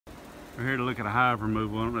We're here to look at a hive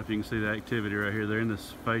removal. I don't know if you can see the activity right here. They're in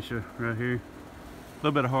this fascia right here. A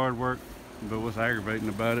little bit of hard work, but what's aggravating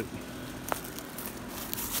about it?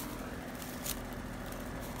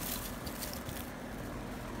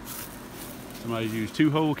 Somebody's used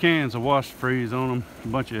 2 whole cans of wash freeze on them. A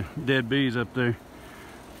bunch of dead bees up there.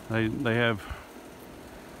 They have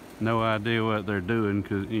no idea what they're doing,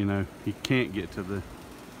 because you know you can't get to the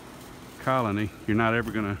colony. You're not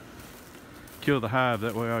ever gonna kill the hive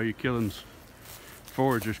that way. All you're killing is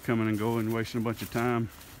foragers coming and going, wasting a bunch of time,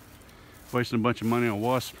 wasting a bunch of money on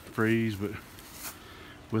wasp freeze. But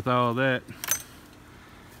with all that,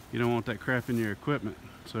 you don't want that crap in your equipment.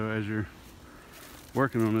 So as you're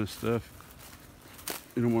working on this stuff,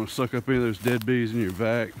 you don't want to suck up any of those dead bees in your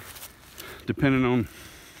vac. Depending on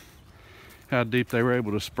how deep they were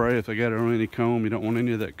able to spray, if they got it on any comb, you don't want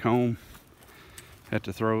any of that comb. Have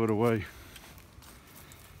to throw it away.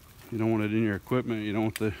 You don't want it in your equipment. You don't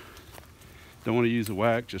want to use the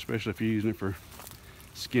wax, especially if you're using it for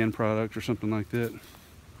skin products or something like that. You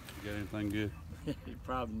got anything good?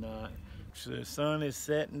 Probably not. So the sun is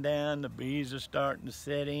setting down, the bees are starting to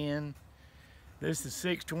set in. This is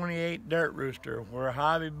 628 Dirt Rooster, where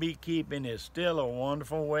hobby beekeeping is still a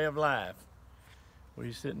wonderful way of life.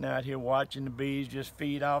 We're sitting out here watching the bees just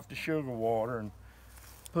feed off the sugar water and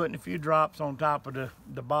putting a few drops on top of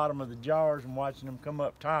the bottom of the jars and watching them come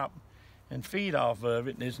up top and feed off of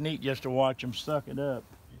it. And it's neat just to watch them suck it up.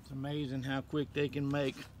 It's amazing how quick they can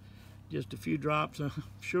make just a few drops of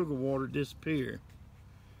sugar water disappear.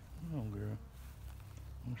 Come on, girl.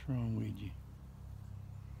 What's wrong with you?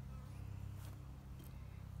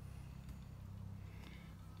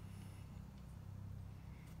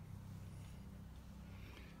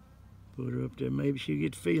 Put her up there, maybe she'll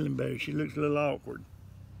get feeling better. She looks a little awkward.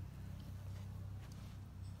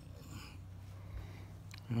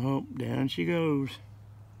 Oh, down she goes.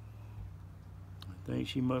 I think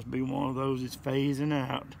she must be one of those that's phasing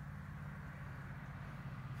out.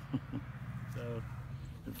 So,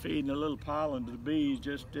 they're feeding a little pollen to the bees.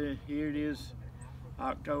 Just here it is,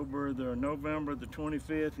 November the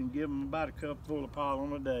 25th, and give them about a cup full of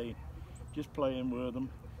pollen a day. Just playing with them.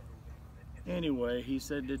 Anyway, he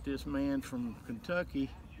said that this man from Kentucky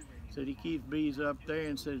said he keeps bees up there,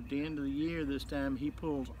 and said at the end of the year this time he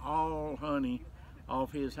pulls all honey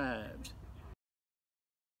off his hives.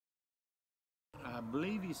 I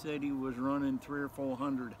believe he said he was running 300 or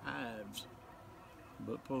 400 hives,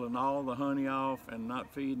 but pulling all the honey off and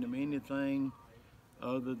not feeding them anything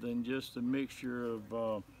other than just a mixture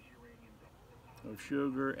of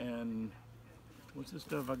sugar and what's the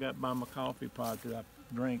stuff I got by my coffee pot that I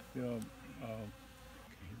drank. Can't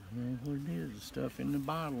remember what it is. The stuff in the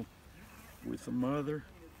bottle with the mother.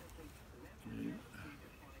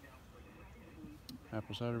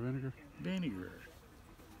 Apple cider vinegar? Vinegar.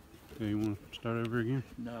 Okay, you want to start over again?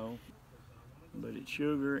 No, but it's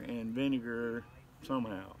sugar and vinegar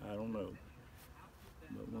somehow. I don't know.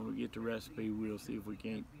 But when we get the recipe, we'll see if we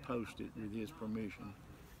can't post it with his permission.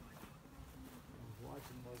 I was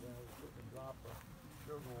watching where they was putting a drop of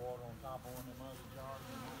sugar water on top of one of them other jars.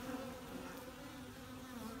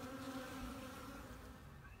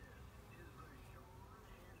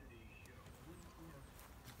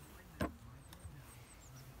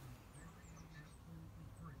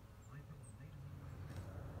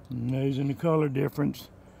 Amazing the color difference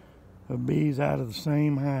of bees out of the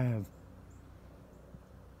same hive.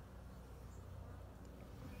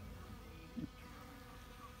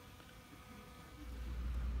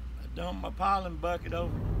 I dumped my pollen bucket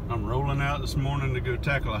over. I'm rolling out this morning to go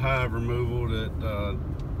tackle a hive removal that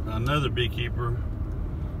another beekeeper,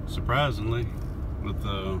 surprisingly, with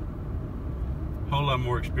a whole lot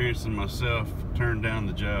more experience than myself, turned down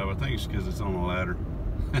the job. I think it's because it's on a ladder.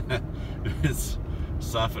 It's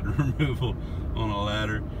soffit removal on a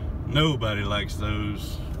ladder. Nobody likes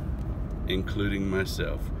those, including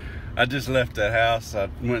myself. I just left that house. I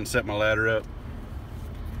went and set my ladder up,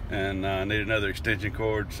 and I need another extension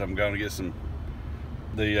cord, so I'm going to get some.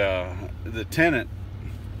 The tenant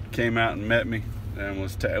came out and met me and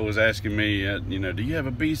was asking me, you know, do you have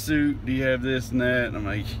a bee suit? Do you have this and that? And I'm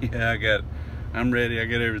like, yeah, I got it. I'm ready. I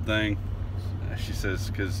got everything. She says,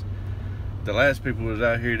 because the last people who was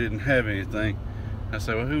out here didn't have anything. I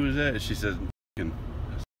said, well, who was that? She said, and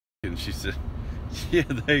she said, yeah,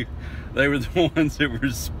 they were the ones that were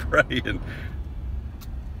spraying.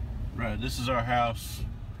 Right, this is our house.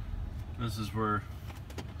 This is where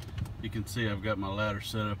you can see I've got my ladder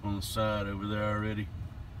set up on the side over there already.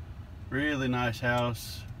 Really nice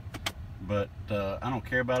house, but I don't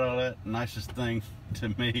care about all that. Nicest thing to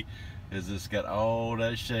me is it's got all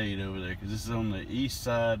that shade over there, because this is on the east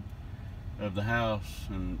side of the house,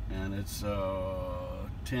 and it's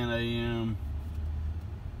 10 a.m.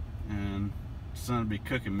 and the sun would be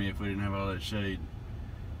cooking me if we didn't have all that shade.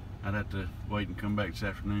 I'd have to wait and come back this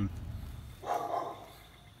afternoon.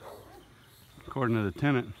 According to the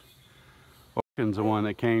tenant, Orkin's the one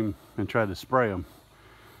that came and tried to spray them.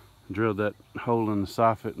 Drilled that hole in the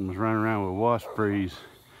soffit and was running around with wasp freeze.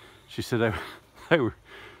 She said they were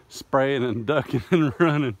spraying and ducking and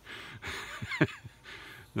running.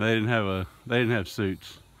 They didn't have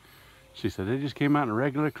suits. She said they just came out in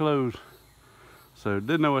regular clothes. So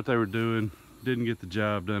didn't know what they were doing. Didn't get the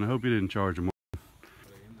job done. I hope you didn't charge them. Are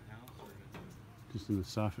they in the house or Just in the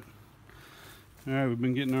soffit. All right, we've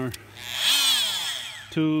been getting our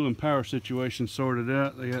tool and power situation sorted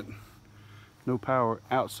out. They got no power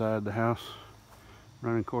outside the house,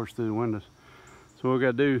 running of course through the windows. So what we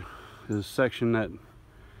got to do is section that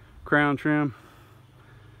crown trim,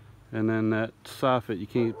 and then that soffit,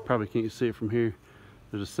 you probably can't see it from here.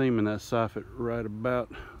 There's a seam in that soffit right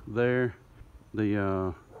about there.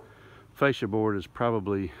 The fascia board is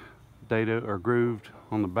probably dado or grooved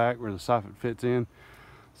on the back where the soffit fits in.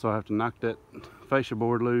 So I have to knock that fascia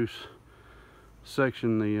board loose,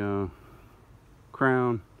 section the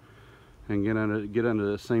crown, and get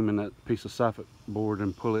under the seam in that piece of soffit board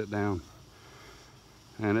and pull it down.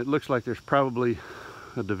 And it looks like there's probably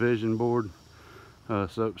a division board,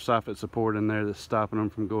 soffit support in there that's stopping them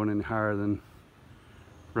from going any higher than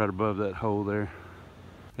right above that hole there.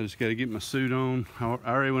 I just got to get my suit on. I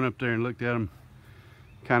already went up there and looked at them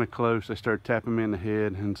kind of close. They started tapping me in the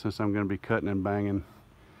head, and since I'm going to be cutting and banging,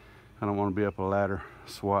 I don't want to be up a ladder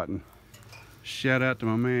swatting. Shout out to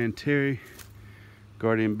my man Terry,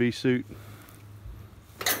 Guardian bee suit.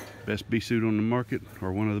 Best bee suit on the market,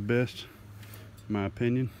 or one of the best, in my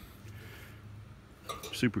opinion.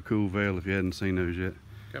 Super cool veil if you hadn't seen those yet.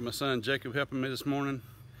 Got my son Jacob helping me this morning.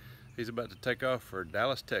 He's about to take off for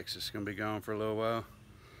Dallas, Texas. Gonna be gone for a little while.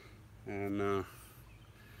 And I'm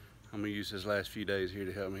gonna use his last few days here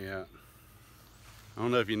to help me out. I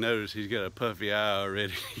don't know if you noticed, he's got a puffy eye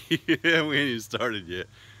already. We ain't even started yet.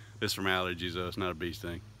 It's from allergies though, it's not a bee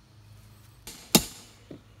sting.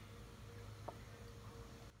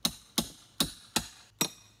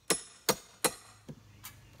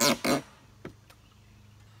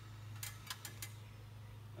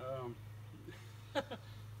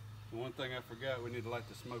 One thing I forgot, we need to light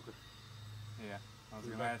the smoker. Yeah, I was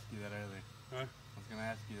gonna ask you that earlier. Huh? I was gonna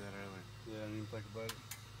ask you that earlier. Yeah, I didn't even think about it.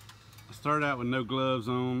 I started out with no gloves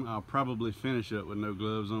on. I'll probably finish up with no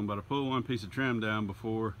gloves on, but I pulled one piece of trim down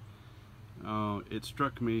before it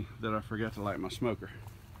struck me that I forgot to light my smoker.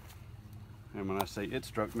 And when I say it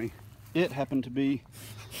struck me, it happened to be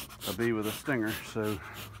a bee with a stinger. So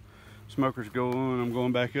smokers go on, I'm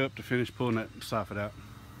going back up to finish pulling that soffit out.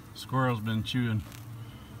 Squirrel's been chewing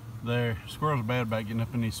there. Squirrels are bad about getting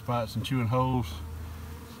up in these spots and chewing holes.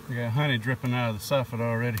 They got honey dripping out of the soffit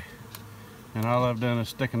already. And all I've done is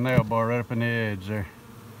stick a nail bar right up in the edge there.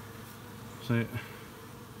 See it?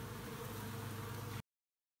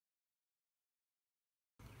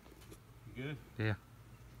 Good? Yeah.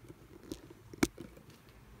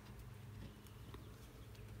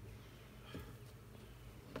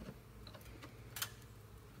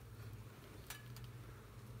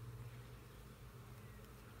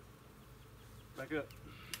 Back up.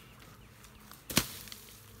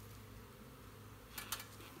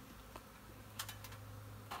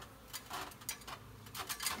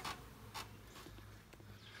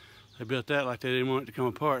 They built that like they didn't want it to come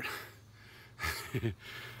apart.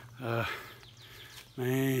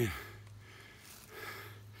 Man,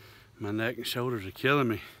 my neck and shoulders are killing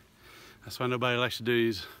me. That's why nobody likes to do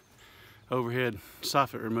these overhead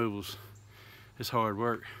soffit removals. It's hard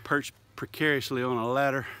work. Perched precariously on a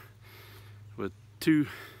ladder with 2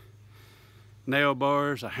 nail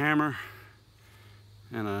bars, a hammer,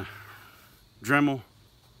 and a Dremel,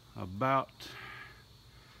 about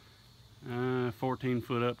 14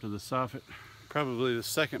 foot up to the soffit. Probably the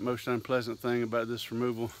second most unpleasant thing about this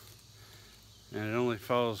removal, and it only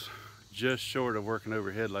falls just short of working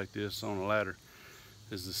overhead like this on a ladder,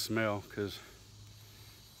 is the smell, because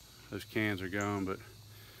those cans are gone. But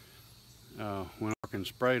when Orkin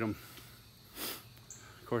sprayed them,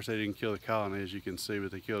 of course they didn't kill the colony, as you can see,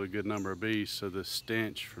 but they killed a good number of bees, so the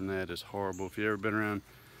stench from that is horrible. If you've ever been around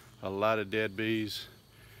a lot of dead bees,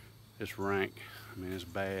 it's rank. I mean, it's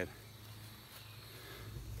bad.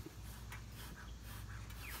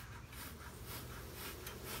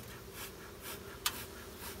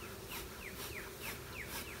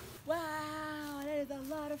 Wow, that is a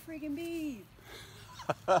lot of freaking bees.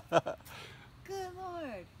 Good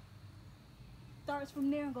Lord. Starts from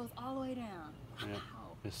there and goes all the way down. Yeah,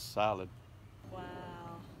 Wow. it's solid. Wow.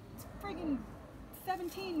 It's friggin'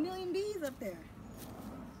 17 million bees up there.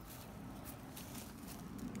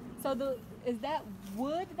 So is that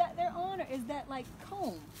wood that they're on, or is that like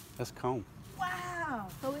comb? That's comb. Wow.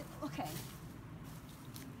 So okay.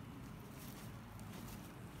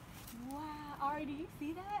 Wow. Ari, do you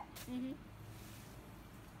see that? Mm-hmm.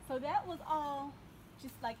 So that was all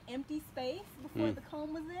just like empty space before the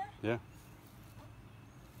comb was there? Yeah.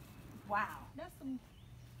 Wow. That's some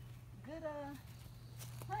good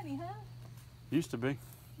honey, huh? Used to be.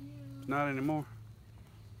 Yeah. Not anymore.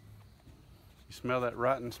 You smell that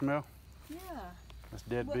rotten smell? Yeah. That's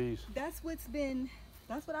dead bees. That's what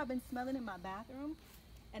I've been smelling in my bathroom.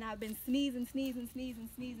 And I've been sneezing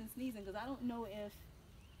because I don't know if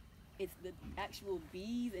it's the actual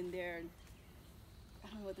bees and their, I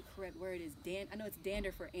don't know what the correct word is. I know it's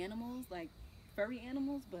dander for animals, like furry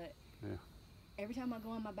animals, but yeah. Every time I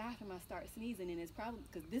go in my bathroom, I start sneezing, and it's probably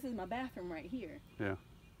because this is my bathroom right here. Yeah.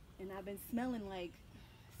 And I've been smelling like,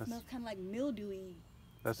 smells kind of like mildewy.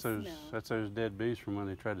 That's those dead bees from when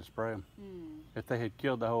they tried to spray them. Mm. If they had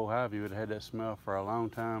killed the whole hive, you would have had that smell for a long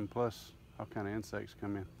time. Plus, all kind of insects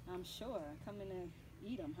come in. I'm sure coming to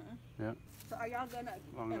eat them, huh? Yep. So are y'all gonna?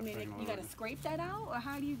 You gotta scrape that out, or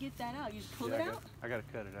how do you get that out? You just pull it out? I gotta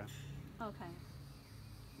cut it out. Okay.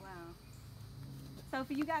 Wow. So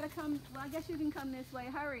if you gotta come, well, I guess you can come this way.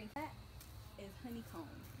 Hurry. That is honeycomb.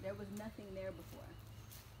 There was nothing there before.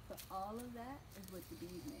 So all of that is what the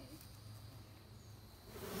bees made.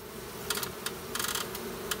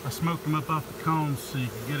 I smoked them up off the combs so you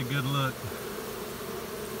could get a good look.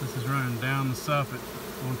 This is running down the soffit,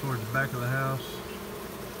 going towards the back of the house.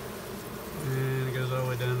 And it goes all the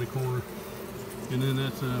way down the corner. And then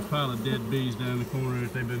that's a pile of dead bees down the corner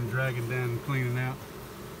that they've been dragging down and cleaning out.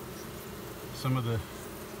 Some of the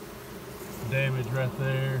damage right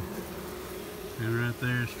there. And right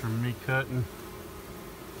there is from me cutting.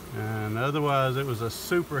 And otherwise it was a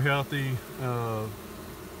super healthy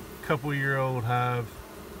couple-year-old hive.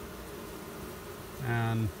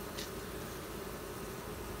 And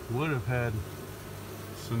would have had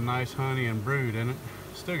some nice honey and brood in it.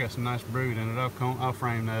 Still got some nice brood in it. I'll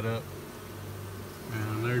frame that up.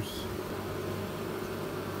 And there's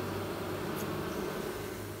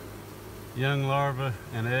young larvae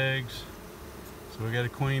and eggs. So we got a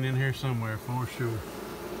queen in here somewhere for sure.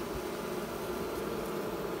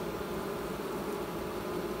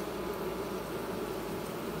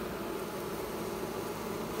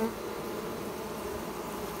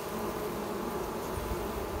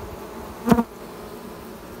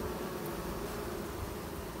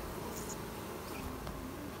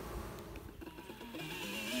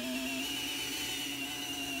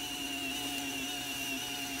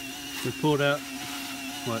 We pulled out,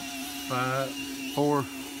 what, 4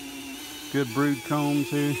 good brood combs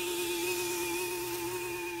here.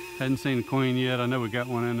 Hadn't seen a queen yet. I know we got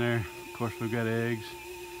one in there. Of course, we've got eggs.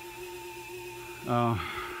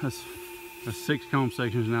 That's 6 comb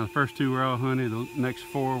sections now. The first 2 were all honey. The next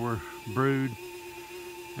 4 were brood.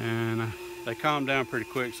 And they calmed down pretty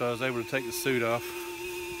quick, so I was able to take the suit off.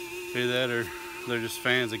 Either that or they're just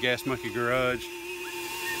fans of Gas Monkey Garage.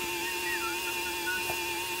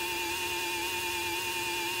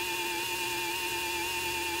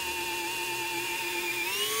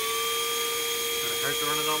 Hurt to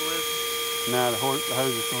run it all the way? Nah, the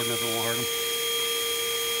hose is short enough, it won't hurt them.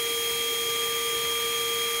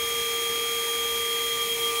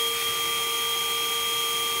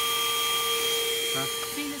 Huh?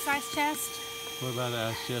 See this ice chest? What about the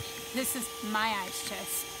ice chest? This is my ice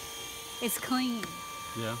chest. It's clean.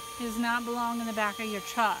 Yeah. It does not belong in the back of your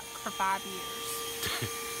truck for 5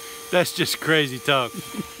 years. That's just crazy talk.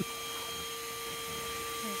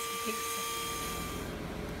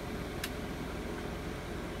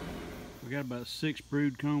 We got about 6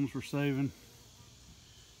 brood combs we're saving.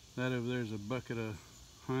 That over there is a bucket of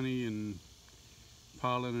honey and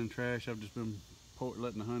pollen and trash. I've just been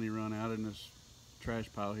letting the honey run out in this trash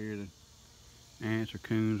pile here. The ants or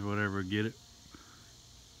coons or whatever get it.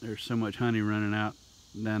 There's so much honey running out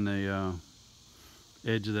down the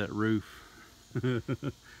edge of that roof.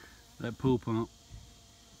 That pool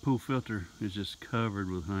filter is just covered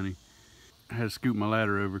with honey. I had to scoop my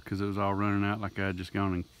ladder over because it was all running out, like I had just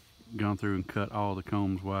gone through and cut all the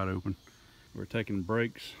combs wide open. We're taking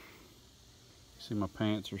breaks. See, my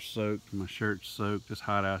pants are soaked, my shirt's soaked. It's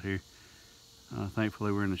hot out here.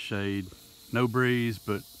 Thankfully we're in the shade. No breeze,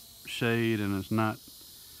 but shade, and it's not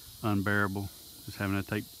unbearable. Just having to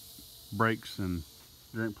take breaks and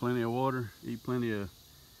drink plenty of water, eat plenty of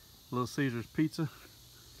Little Caesars pizza.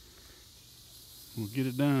 We'll get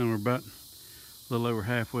it done. We're about a little over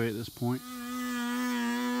halfway at this point.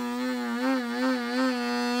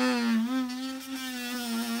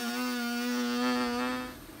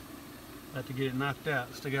 Have to get it knocked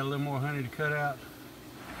out. Still got a little more honey to cut out.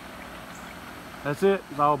 That's it.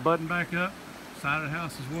 It's all buttoned back up. Side of the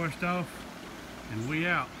house is washed off, and we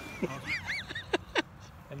out.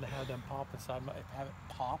 And to have them pop inside my, have it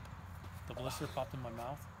pop, the blister popped in my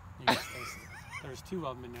mouth. You can taste it. There's 2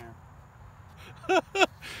 of them in there.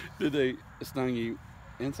 Did they stung you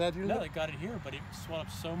inside your lip? No, they got it here, but it swelled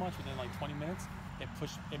up so much within like 20 minutes.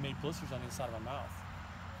 It made blisters on the inside of my mouth.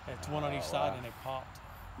 It's one on each side, and they popped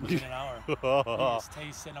within an hour. You just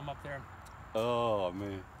taste it. I'm up there. Oh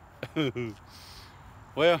man.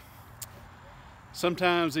 Well,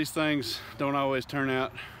 sometimes these things don't always turn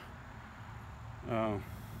out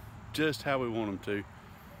just how we want them to.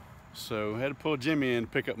 So I had to pull Jimmy in to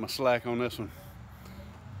pick up my slack on this one.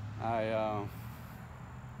 I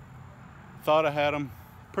thought I had them,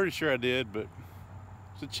 pretty sure I did, but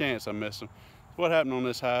there's a chance I missed them. What happened on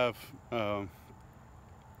this hive, you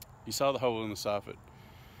saw the hole in the soffit.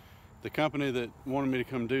 The company that wanted me to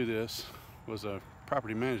come do this was a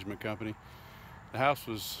property management company. The house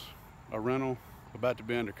was a rental, about to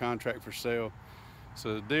be under contract for sale.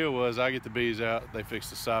 So the deal was I get the bees out, they fix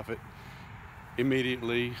the soffit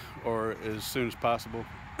immediately or as soon as possible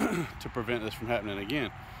to prevent this from happening again.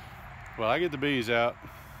 Well, I get the bees out,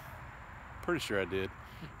 pretty sure I did.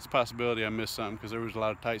 It's a possibility I missed something because there was a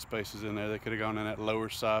lot of tight spaces in there. They could have gone in that lower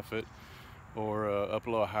soffit or up a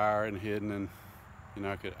little higher and hidden, and you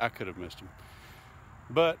know, I could have missed them.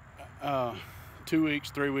 But 2 weeks,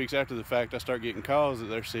 3 weeks after the fact, I start getting calls that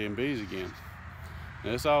they're seeing bees again.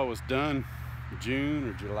 Now, this all was done June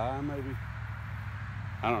or July maybe.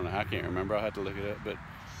 I don't know, I can't remember, I'll have to look it up, but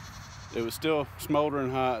it was still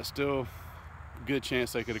smoldering hot, still good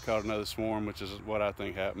chance they could have caught another swarm, which is what I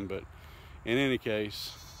think happened. But in any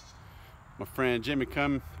case, my friend Jimmy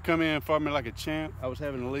come in for me like a champ. I was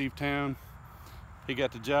having to leave town. He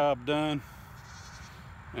got the job done,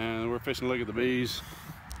 and we're fixing to look at the bees,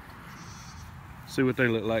 see what they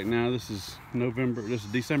look like now. This is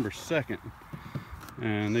December 2nd,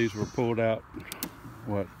 and these were pulled out,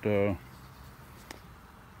 what,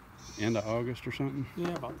 end of August or something?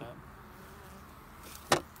 Yeah, about that.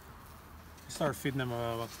 I started feeding them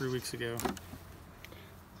about 3 weeks ago.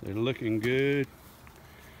 They're looking good.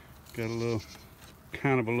 Got a little,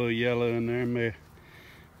 kind of a little yellow in there.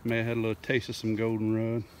 May have had a little taste of some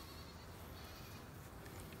goldenrod.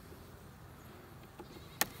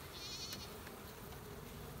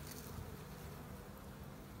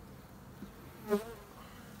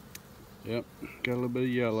 Yep, got a little bit of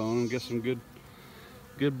yellow on them. Got some good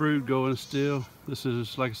brood going still. This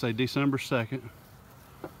is, like I say, December 2nd.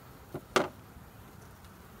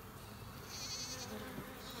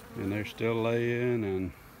 And they're still laying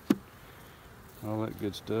and all that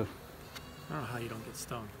good stuff. I don't know how you don't get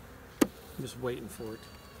stung. I'm just waiting for it.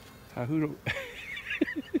 Who don't?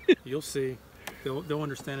 You'll see. They'll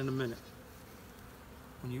understand in a minute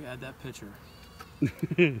when you add that picture.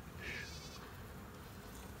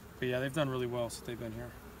 But yeah, they've done really well since they've been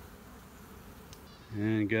here.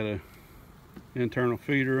 And got a internal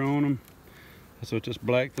feeder on them. That's what this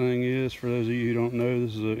black thing is. For those of you who don't know,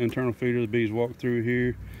 this is an internal feeder. The bees walk through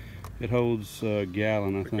here. It holds a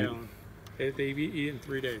gallon, I think. Gallon. They've eaten in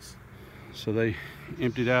 3 days. So they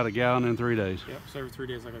emptied out a gallon in 3 days. Yep, so every 3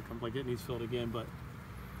 days I gotta come like it needs filled again, but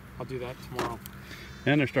I'll do that tomorrow.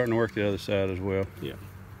 And they're starting to work the other side as well. Yeah.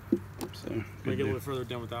 So When I get a little further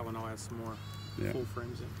done with that one, I'll add some more full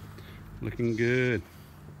frames in. Looking good.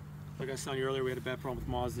 Like I was telling you earlier, we had a bad problem with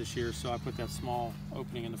moths this year, so I put that small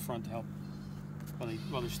opening in the front to help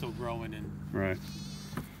while they're still growing and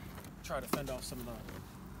try to fend off some of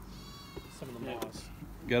the moths.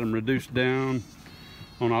 Got them reduced down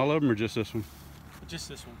on all of them, or just this one? Just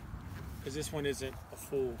this one, because this one isn't a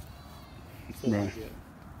full Right. hive yet.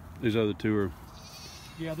 These other two are.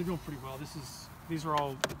 Yeah, they're doing pretty well. These are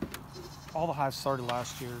all the hives started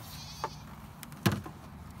last year,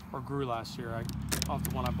 or grew last year. Off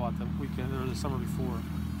the one I bought the weekend or the summer before.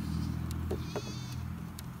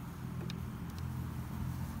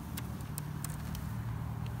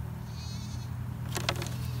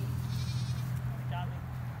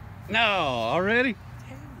 No, already?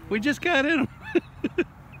 We just got in them.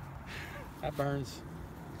 That burns.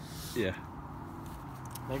 Yeah.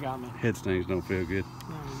 They got me. Head stings don't feel good.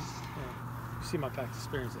 No, yeah. You see my past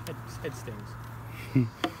experience, head stings.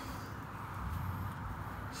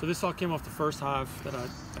 So this all came off the first hive that I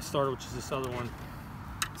started, which is this other one.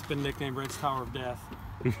 It's been nicknamed Red's Tower of Death.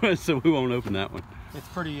 So we won't open that one. It's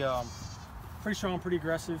pretty strong, pretty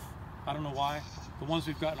aggressive. I don't know why. The ones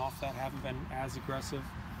we've gotten off that haven't been as aggressive.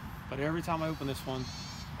 But every time I open this one,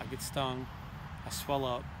 I get stung. I swell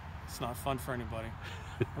up. It's not fun for anybody,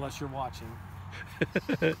 unless you're watching.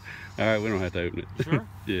 All right, we don't have to open it. You sure?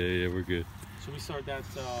 Yeah, we're good. Should we start that?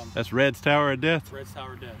 That's Red's Tower of Death? Red's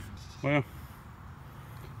Tower of Death. Well,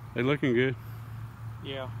 they're looking good.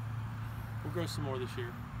 Yeah. We'll grow some more this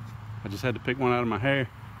year. I just had to pick one out of my hair.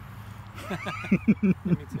 Me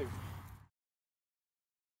too.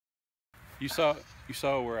 You saw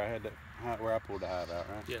where I had where I pulled the hive out,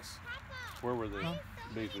 right? Yes. Where were the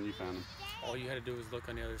bees when you found them? All you had to do was look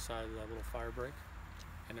on the other side of that little fire break,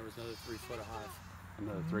 and there was another 3 foot of hive.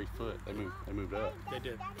 Another 3 foot. They moved up. They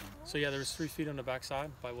did. So yeah, there was 3 feet on the back side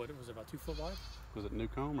by what it was about 2 foot wide. Was it new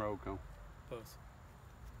comb or old comb? Both.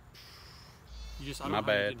 You just I don't My know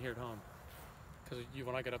how you bad. didn't hear it hum. Because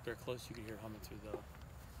when I got up there close, you could hear it humming through the.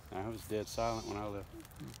 I was dead silent when I left.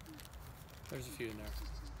 There's a few in there.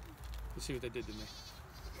 Let's see what they did to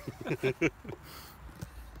me.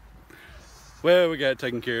 Well, we got it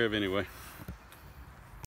taken care of anyway.